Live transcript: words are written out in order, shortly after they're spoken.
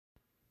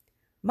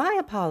My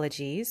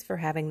apologies for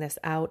having this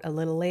out a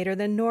little later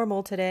than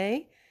normal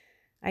today.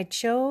 I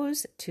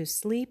chose to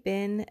sleep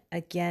in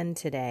again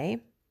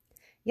today.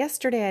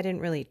 Yesterday, I didn't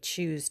really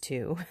choose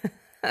to.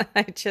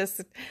 I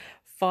just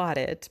fought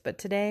it. But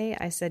today,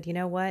 I said, you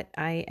know what?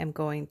 I am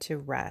going to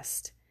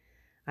rest.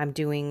 I'm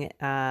doing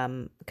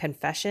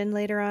confession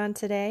later on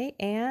today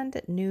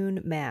and noon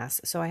mass.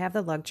 So I have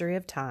the luxury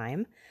of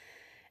time.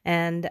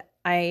 And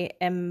I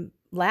am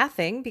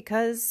laughing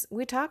because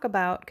we talk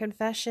about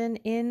confession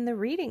in the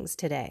readings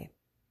today.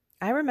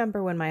 I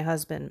remember when my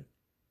husband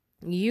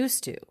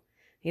used to,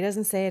 he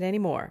doesn't say it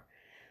anymore,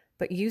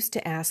 but used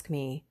to ask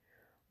me,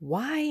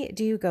 why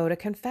do you go to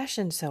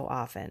confession so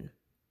often?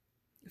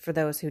 For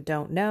those who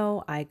don't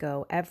know, I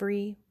go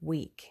every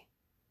week.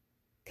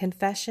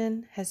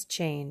 Confession has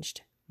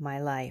changed my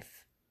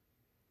life.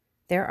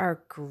 There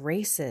are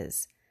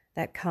graces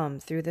that come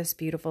through this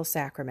beautiful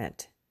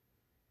sacrament.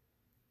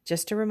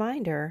 Just a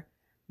reminder,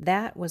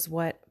 that was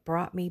what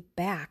brought me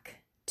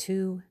back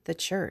to the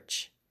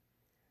church.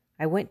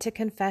 I went to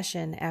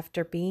confession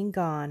after being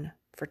gone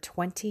for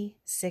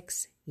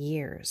 26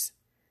 years.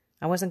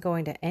 I wasn't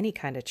going to any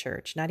kind of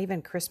church, not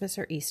even Christmas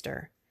or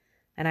Easter,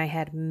 and I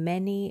had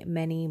many,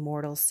 many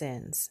mortal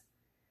sins.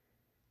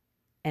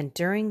 And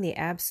during the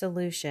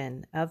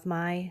absolution of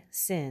my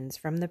sins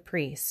from the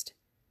priest,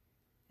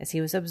 as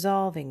he was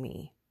absolving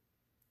me,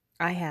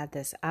 I had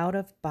this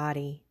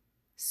out-of-body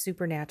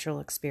supernatural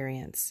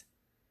experience.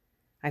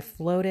 I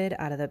floated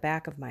out of the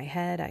back of my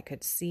head. I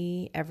could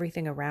see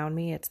everything around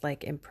me. It's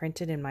like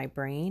imprinted in my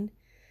brain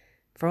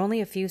for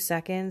only a few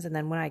seconds. And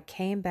then when I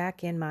came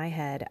back in my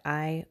head,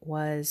 I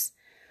was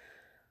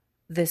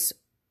this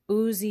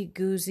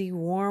oozy-goozy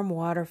warm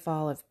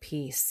waterfall of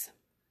peace.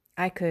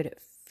 I could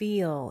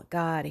feel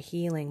God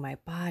healing my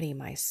body,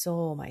 my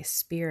soul, my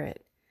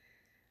spirit.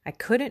 I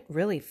couldn't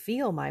really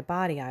feel my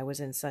body. I was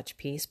in such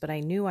peace, but I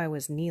knew I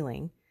was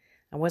kneeling.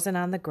 I wasn't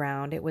on the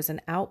ground. It was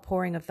an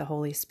outpouring of the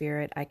Holy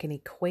Spirit. I can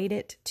equate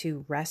it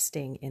to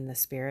resting in the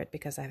Spirit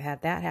because I've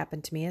had that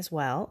happen to me as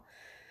well.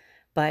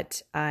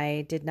 But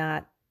I did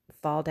not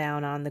fall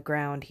down on the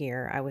ground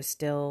here. I was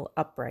still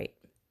upright.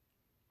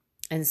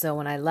 And so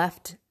when I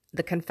left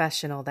the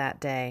confessional that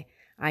day,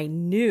 I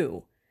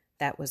knew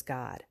that was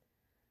God.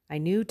 I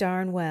knew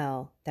darn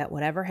well that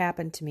whatever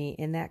happened to me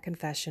in that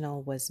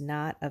confessional was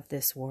not of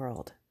this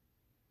world.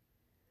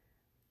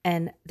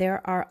 And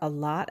there are a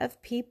lot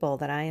of people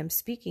that I am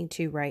speaking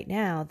to right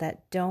now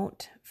that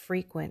don't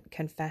frequent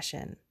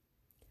confession.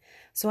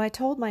 So I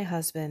told my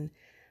husband,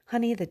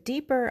 honey, the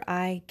deeper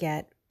I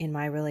get in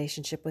my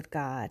relationship with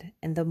God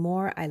and the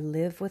more I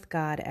live with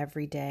God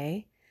every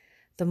day,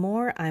 the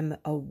more I'm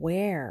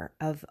aware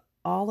of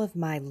all of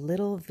my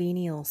little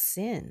venial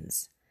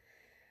sins.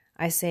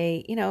 I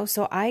say,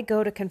 so I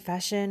go to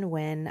confession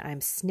when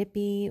I'm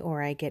snippy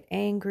or I get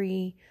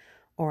angry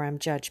or I'm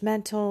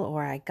judgmental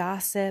or I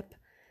gossip.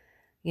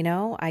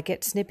 I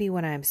get snippy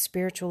when I'm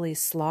spiritually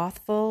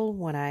slothful,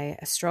 when I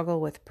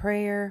struggle with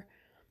prayer,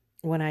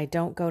 when I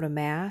don't go to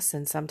mass.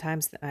 And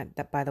sometimes,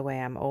 by the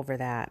way, I'm over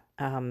that.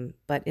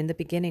 But in the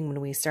beginning, when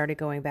we started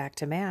going back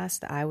to mass,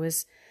 I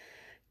was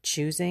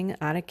choosing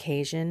on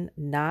occasion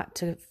not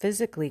to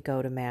physically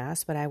go to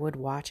mass, but I would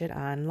watch it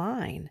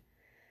online.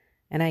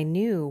 And I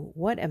knew,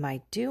 what am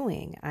I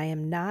doing? I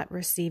am not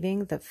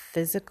receiving the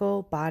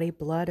physical body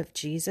blood of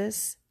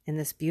Jesus in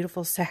this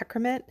beautiful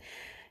sacrament.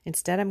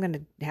 Instead, I'm going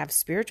to have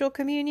spiritual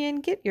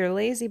communion. Get your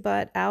lazy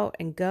butt out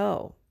and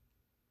go.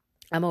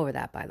 I'm over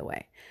that, by the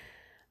way.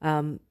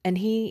 And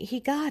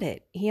he got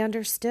it. He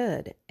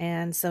understood.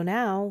 And so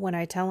now when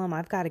I tell him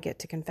I've got to get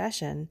to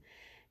confession,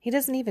 he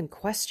doesn't even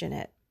question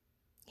it.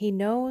 He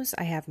knows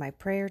I have my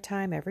prayer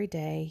time every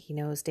day. He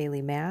knows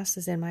daily mass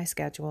is in my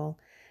schedule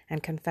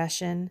and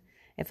confession.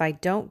 If I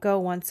don't go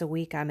once a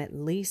week, I'm at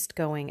least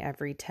going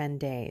every 10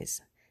 days.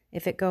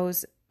 If it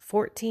goes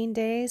 14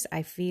 days,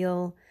 I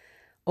feel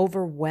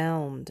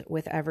overwhelmed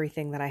with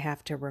everything that I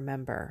have to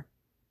remember.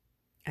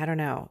 I don't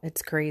know.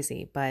 It's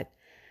crazy,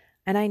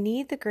 and I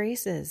need the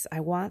graces.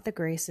 I want the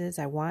graces.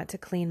 I want to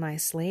clean my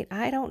slate.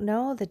 I don't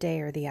know the day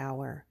or the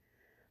hour.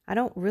 I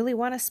don't really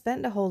want to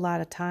spend a whole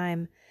lot of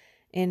time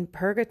in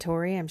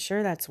purgatory. I'm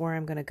sure that's where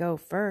I'm going to go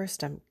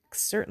first. I'm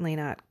certainly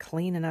not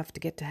clean enough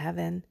to get to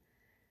heaven.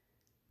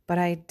 But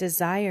I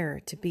desire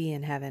to be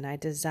in heaven. I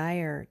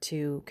desire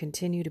to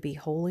continue to be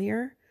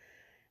holier.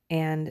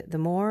 And the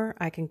more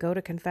I can go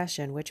to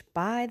confession, which,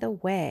 by the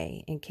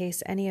way, in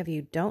case any of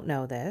you don't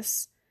know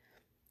this,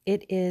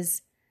 it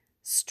is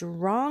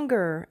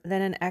stronger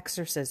than an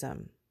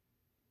exorcism.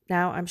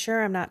 Now, I'm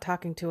sure I'm not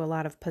talking to a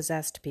lot of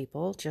possessed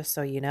people, just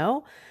so you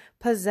know.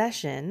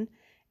 Possession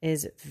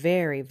is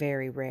very,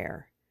 very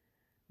rare.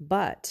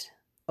 But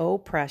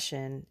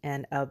oppression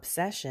and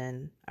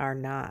obsession are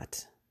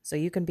not. So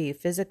you can be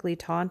physically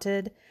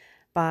taunted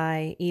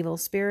by evil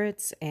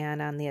spirits,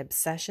 and on the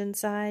obsession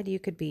side, you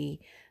could be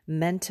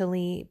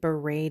mentally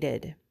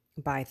berated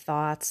by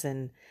thoughts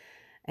and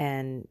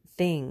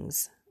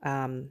things.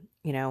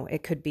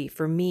 It could be,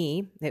 for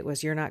me, it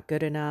was you're not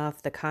good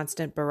enough, the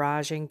constant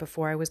barraging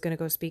before I was going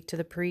to go speak to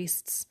the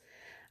priests.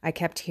 I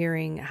kept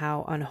hearing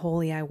how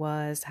unholy I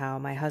was, how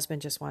my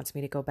husband just wants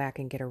me to go back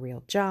and get a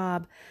real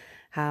job,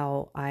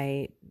 how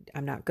I'm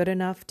not good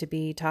enough to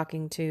be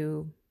talking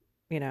to,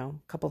 a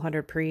couple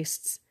hundred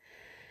priests.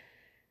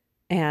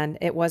 And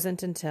it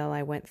wasn't until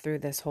I went through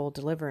this whole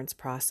deliverance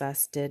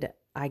process did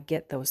I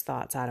get those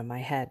thoughts out of my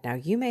head. Now,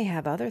 you may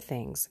have other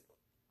things.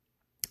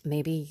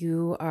 Maybe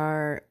you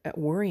are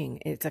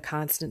worrying. It's a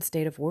constant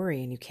state of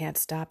worry and you can't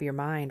stop your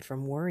mind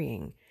from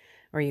worrying,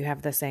 or you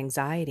have this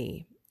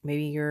anxiety.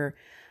 Maybe you're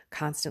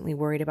constantly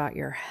worried about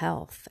your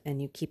health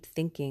and you keep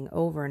thinking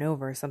over and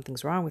over,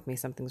 something's wrong with me,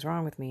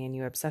 and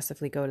you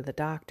obsessively go to the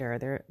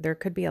doctor. There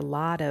could be a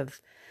lot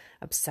of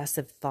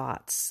obsessive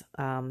thoughts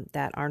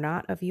that are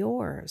not of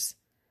yours.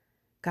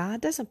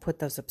 God doesn't put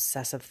those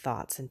obsessive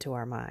thoughts into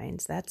our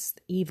minds. That's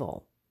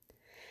evil.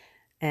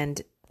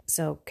 And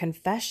so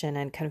confession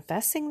and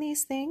confessing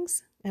these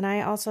things, and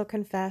I also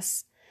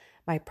confess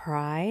my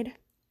pride.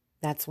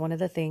 That's one of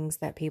the things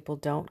that people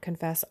don't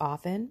confess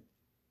often,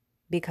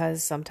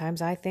 because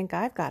sometimes I think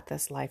I've got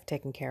this life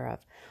taken care of,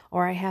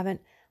 or I haven't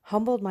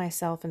humbled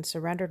myself and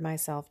surrendered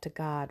myself to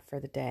God for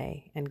the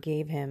day and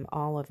gave him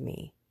all of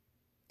me.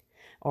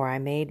 Or I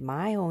made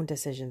my own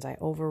decisions. I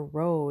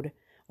overrode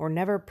or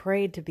never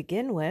prayed to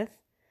begin with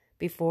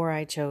before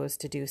I chose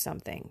to do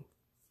something.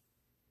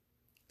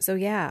 So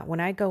yeah, when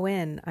I go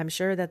in, I'm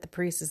sure that the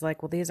priest is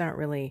like, well, these aren't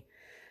really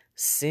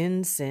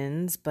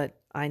sins, but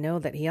I know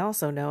that he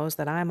also knows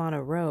that I'm on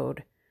a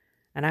road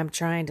and I'm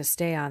trying to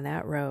stay on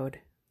that road,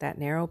 that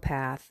narrow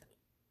path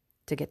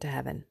to get to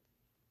heaven.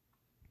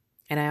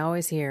 And I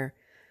always hear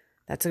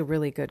that's a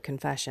really good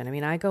confession. I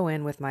mean, I go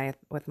in with my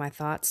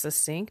thoughts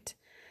succinct.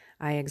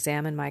 I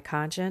examine my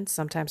conscience.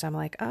 Sometimes I'm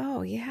like,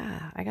 oh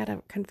yeah, I got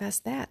to confess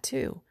that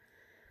too.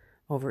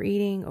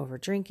 Overeating,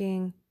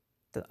 overdrinking,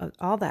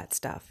 all that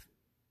stuff.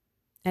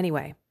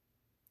 Anyway,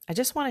 I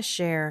just want to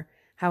share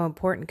how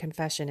important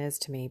confession is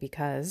to me,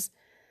 because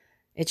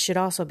it should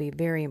also be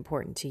very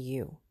important to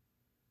you.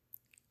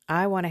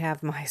 I want to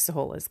have my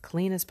soul as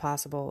clean as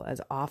possible, as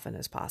often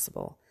as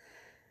possible.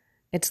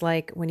 It's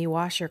like when you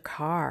wash your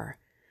car,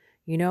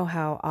 you know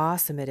how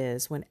awesome it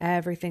is when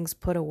everything's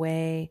put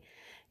away.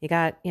 You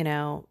got,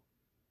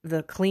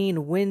 the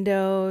clean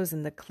windows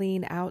and the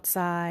clean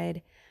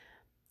outside.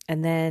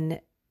 And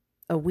then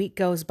a week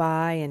goes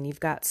by and you've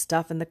got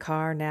stuff in the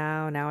car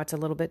now. Now it's a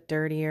little bit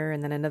dirtier.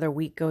 And then another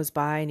week goes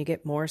by and you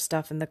get more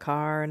stuff in the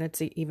car and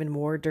it's even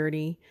more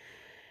dirty.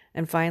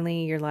 And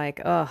finally you're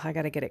like, oh, I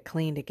got to get it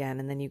cleaned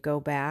again. And then you go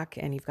back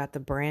and you've got the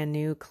brand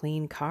new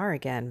clean car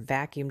again,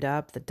 vacuumed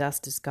up. The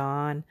dust is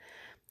gone.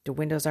 The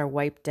windows are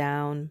wiped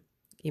down.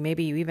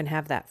 Maybe you even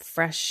have that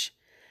fresh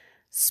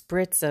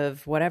spritz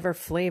of whatever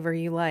flavor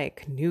you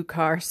like, new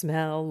car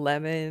smell,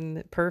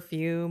 lemon,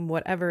 perfume,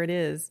 whatever it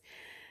is.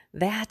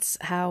 That's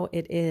how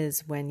it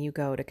is when you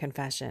go to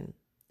confession.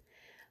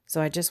 So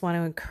I just want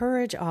to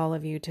encourage all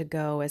of you to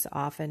go as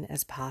often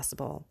as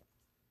possible.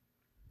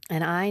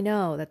 And I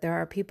know that there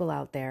are people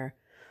out there.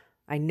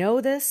 I know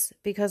this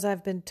because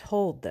I've been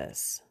told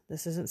this.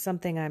 This isn't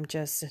something I'm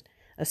just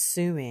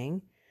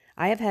assuming.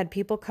 I have had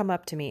people come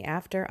up to me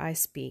after I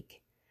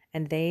speak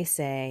and they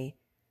say,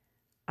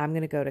 I'm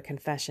going to go to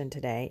confession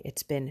today.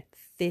 It's been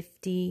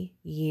 50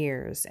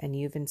 years and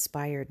you've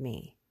inspired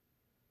me.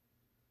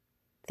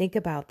 Think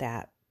about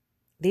that.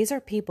 These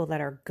are people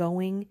that are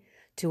going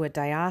to a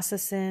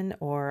diocesan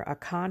or a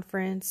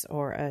conference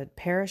or a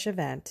parish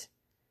event,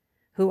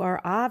 who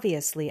are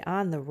obviously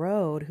on the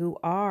road, who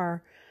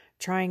are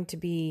trying to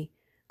be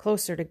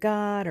closer to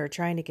God or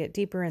trying to get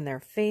deeper in their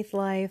faith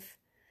life,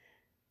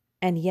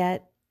 and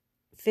yet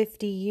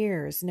 50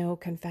 years, no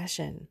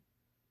confession.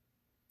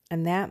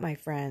 And that, my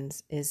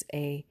friends, is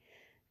a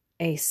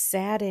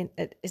sad,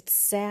 it's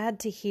sad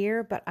to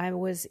hear, but I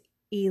was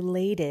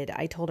elated.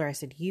 I told her, I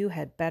said, you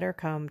had better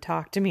come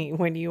talk to me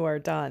when you are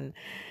done.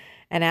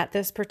 And at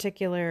this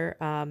particular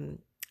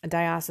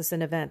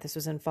diocesan event, this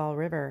was in Fall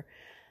River,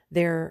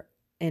 there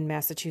in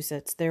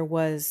Massachusetts, there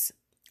was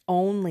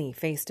only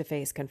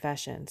face-to-face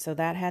confession. So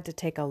that had to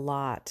take a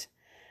lot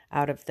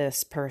out of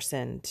this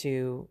person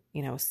to,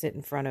 sit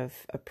in front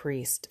of a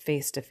priest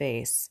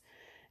face-to-face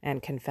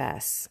and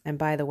confess. And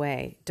by the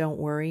way, don't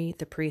worry,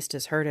 the priest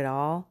has heard it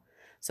all.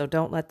 So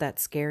don't let that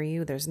scare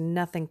you. There's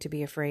nothing to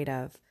be afraid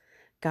of.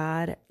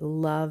 God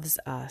loves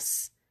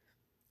us.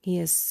 He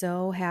is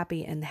so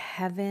happy, and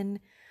heaven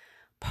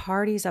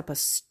parties up a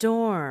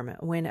storm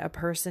when a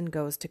person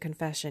goes to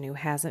confession who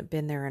hasn't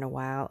been there in a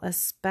while,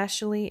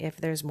 especially if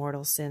there's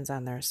mortal sins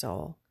on their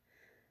soul.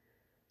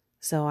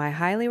 So I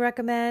highly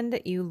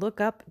recommend you look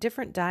up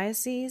different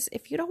dioceses.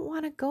 If you don't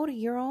want to go to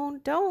your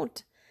own,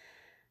 don't.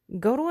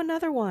 Go to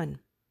another one.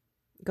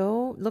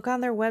 Go look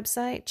on their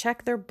website,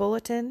 check their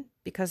bulletin,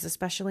 because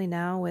especially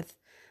now with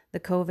the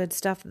COVID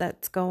stuff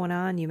that's going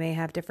on, you may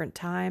have different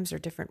times or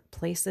different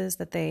places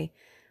that they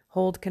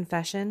hold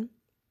confession.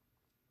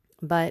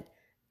 But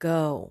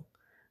go.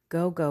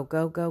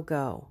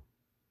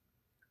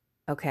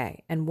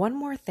 Okay, and one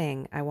more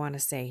thing I want to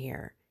say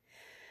here,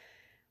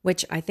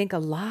 which I think a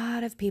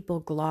lot of people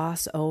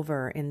gloss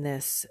over in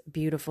this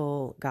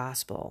beautiful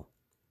gospel.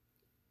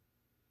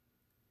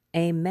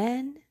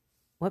 Amen.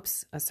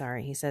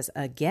 He says,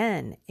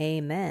 again,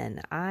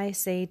 amen, I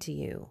say to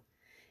you,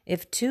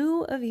 if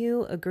two of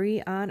you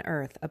agree on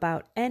earth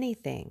about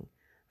anything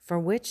for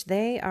which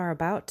they are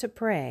about to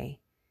pray,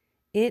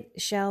 it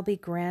shall be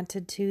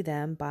granted to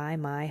them by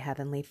my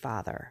heavenly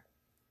Father.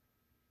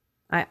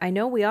 I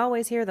know we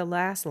always hear the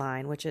last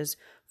line, which is,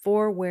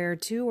 for where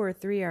 2 or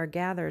 3 are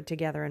gathered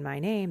together in my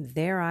name,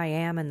 there I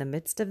am in the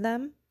midst of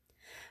them.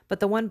 But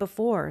the one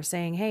before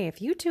saying, hey,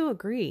 if you two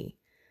agree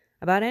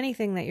about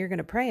anything that you're going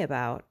to pray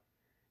about,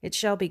 it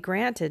shall be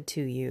granted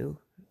to you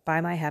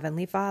by my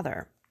heavenly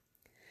Father.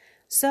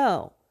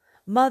 So,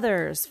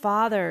 mothers,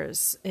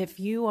 fathers, if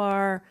you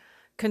are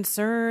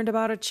concerned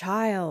about a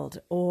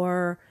child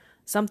or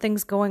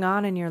something's going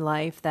on in your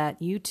life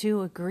that you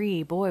two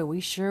agree, boy, we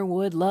sure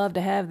would love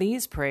to have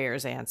these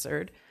prayers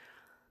answered,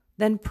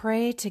 then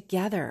pray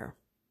together.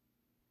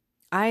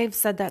 I've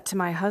said that to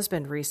my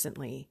husband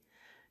recently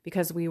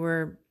because we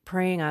were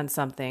praying on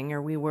something,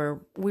 or we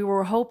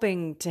were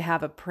hoping to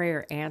have a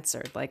prayer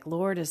answered, like,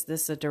 Lord, is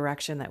this a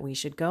direction that we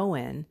should go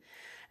in?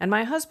 And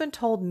my husband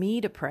told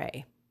me to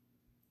pray.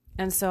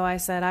 And so I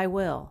said, I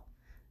will.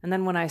 And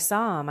then when I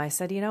saw him, I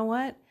said, you know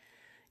what?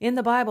 In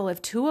the Bible,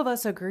 if 2 of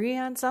us agree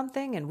on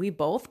something and we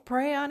both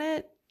pray on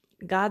it,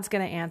 God's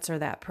going to answer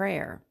that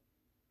prayer.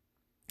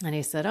 And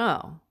he said,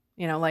 oh,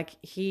 like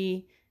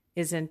he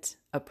isn't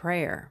a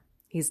prayer.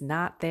 He's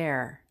not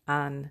there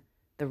on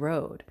the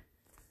road.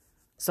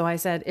 So I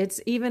said,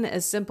 it's even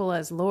as simple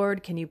as,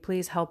 Lord, can you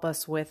please help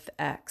us with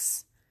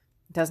X?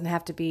 It doesn't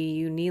have to be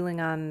you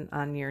kneeling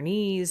on your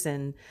knees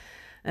and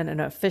an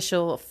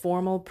official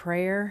formal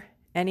prayer.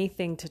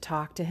 Anything to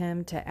talk to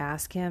him, to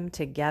ask him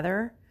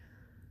together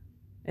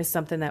is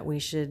something that we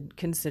should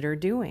consider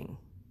doing.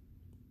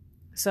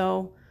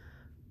 So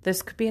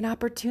this could be an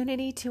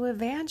opportunity to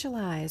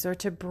evangelize or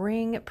to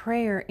bring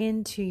prayer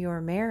into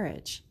your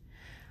marriage,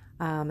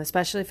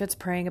 especially if it's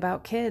praying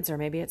about kids, or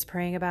maybe it's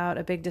praying about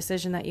a big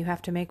decision that you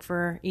have to make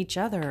for each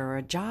other, or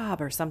a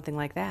job or something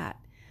like that.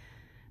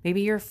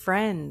 Maybe you're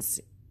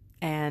friends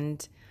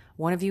and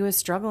one of you is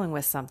struggling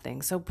with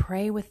something, so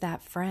pray with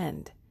that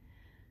friend.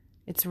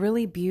 It's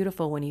really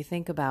beautiful when you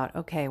think about,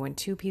 okay, when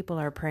 2 people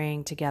are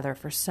praying together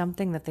for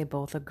something that they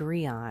both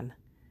agree on,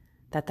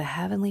 that the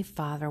Heavenly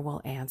Father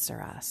will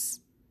answer us.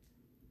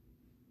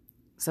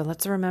 So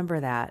let's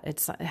remember that.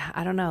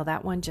 I don't know,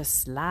 that one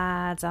just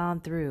slides on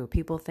through.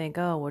 People think,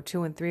 oh, well,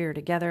 2 and 3 are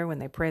together when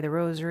they pray the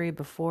rosary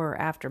before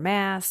or after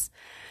Mass.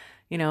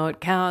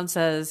 It counts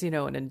as,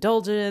 an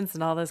indulgence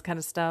and all this kind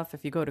of stuff.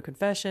 If you go to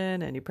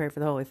confession and you pray for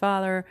the Holy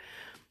Father.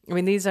 I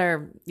mean, these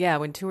are,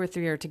 when 2 or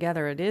 3 are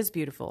together, it is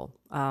beautiful.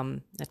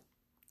 And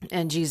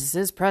Jesus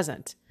is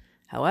present.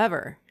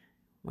 However,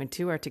 when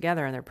 2 are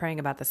together and they're praying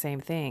about the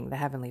same thing, the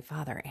Heavenly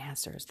Father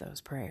answers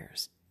those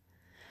prayers.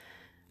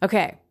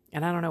 Okay,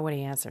 and I don't know what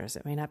he answers.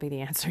 It may not be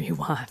the answer you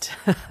want,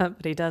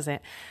 but he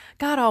doesn't.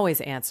 God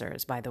always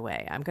answers, by the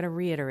way. I'm going to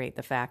reiterate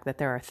the fact that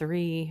there are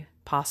 3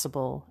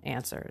 possible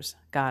answers.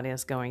 God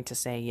is going to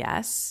say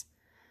yes.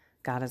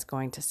 God is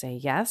going to say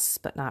yes,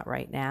 but not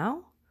right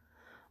now.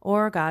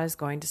 Or God is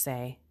going to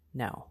say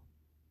no.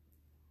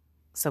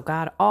 So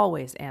God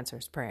always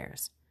answers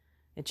prayers.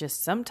 It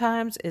just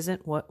sometimes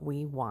isn't what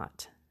we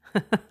want.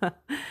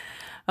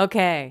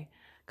 Okay,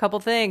 couple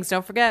things.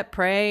 Don't forget,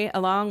 pray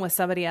along with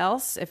somebody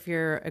else if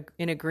you're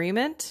in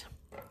agreement.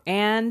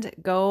 And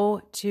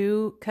go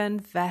to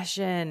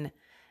confession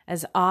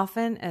as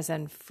often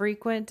and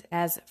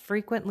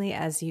frequently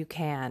as you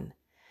can.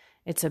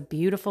 It's a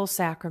beautiful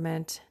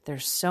sacrament.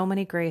 There's so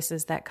many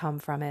graces that come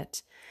from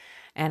it.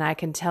 And I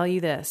can tell you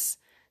this,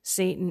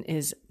 Satan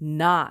is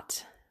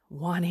not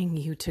wanting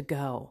you to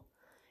go.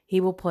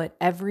 He will put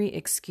every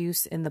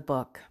excuse in the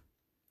book.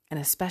 And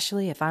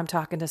especially if I'm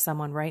talking to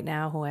someone right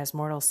now who has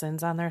mortal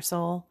sins on their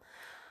soul,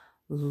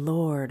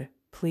 Lord,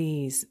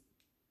 please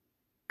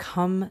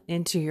come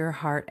into your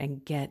heart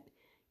and get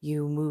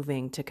you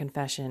moving to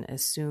confession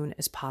as soon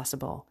as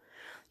possible.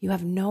 You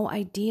have no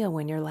idea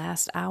when your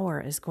last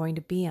hour is going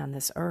to be on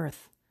this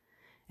earth.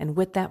 And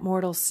with that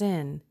mortal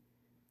sin,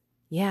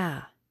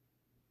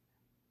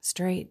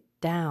 straight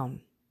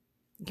down.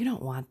 You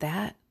don't want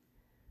that.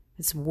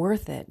 It's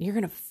worth it. You're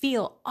going to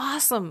feel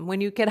awesome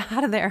when you get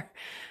out of there.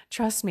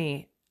 Trust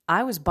me,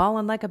 I was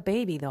bawling like a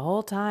baby the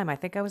whole time. I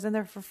think I was in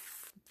there for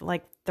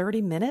like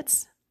 30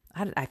 minutes.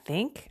 I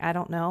think. I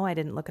don't know. I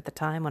didn't look at the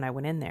time when I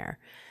went in there.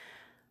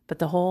 But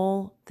the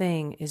whole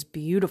thing is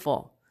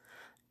beautiful.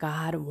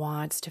 God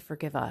wants to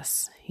forgive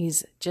us.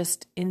 He's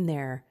just in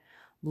there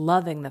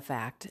loving the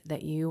fact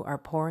that you are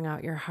pouring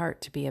out your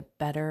heart to be a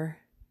better,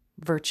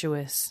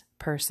 virtuous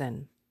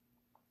person,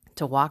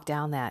 to walk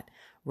down that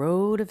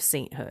road of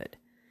sainthood.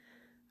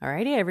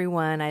 Alrighty,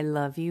 everyone. I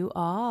love you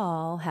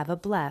all. Have a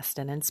blessed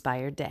and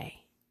inspired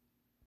day.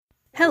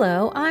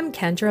 Hello, I'm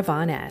Kendra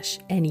Von Esch,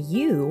 and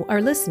you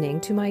are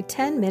listening to my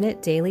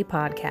 10-minute daily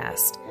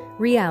podcast,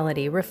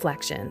 Reality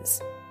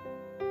Reflections.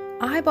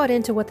 I bought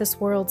into what this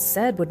world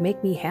said would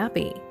make me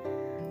happy.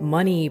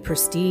 Money,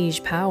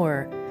 prestige,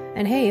 power.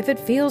 And hey, if it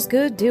feels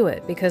good, do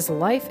it, because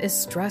life is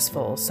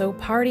stressful, so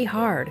party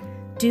hard.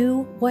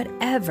 do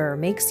whatever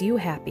makes you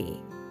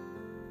happy.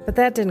 But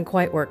that didn't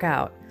quite work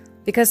out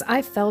because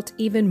I felt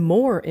even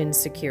more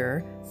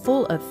insecure,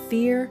 full of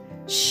fear,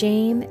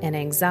 shame, and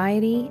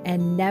anxiety,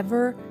 and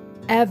never,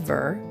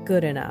 ever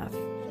good enough.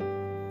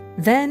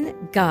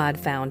 Then God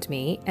found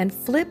me and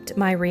flipped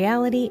my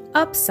reality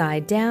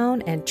upside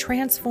down and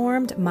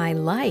transformed my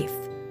life.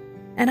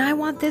 And I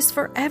want this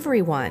for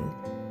everyone.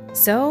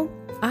 So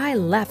I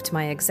left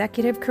my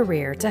executive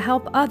career to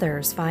help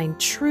others find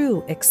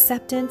true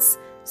acceptance,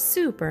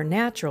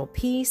 supernatural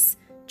peace,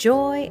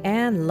 joy,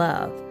 and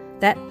love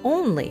that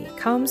only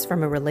comes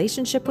from a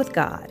relationship with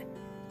God.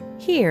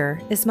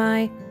 Here is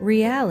my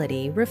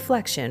reality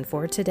reflection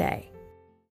for today.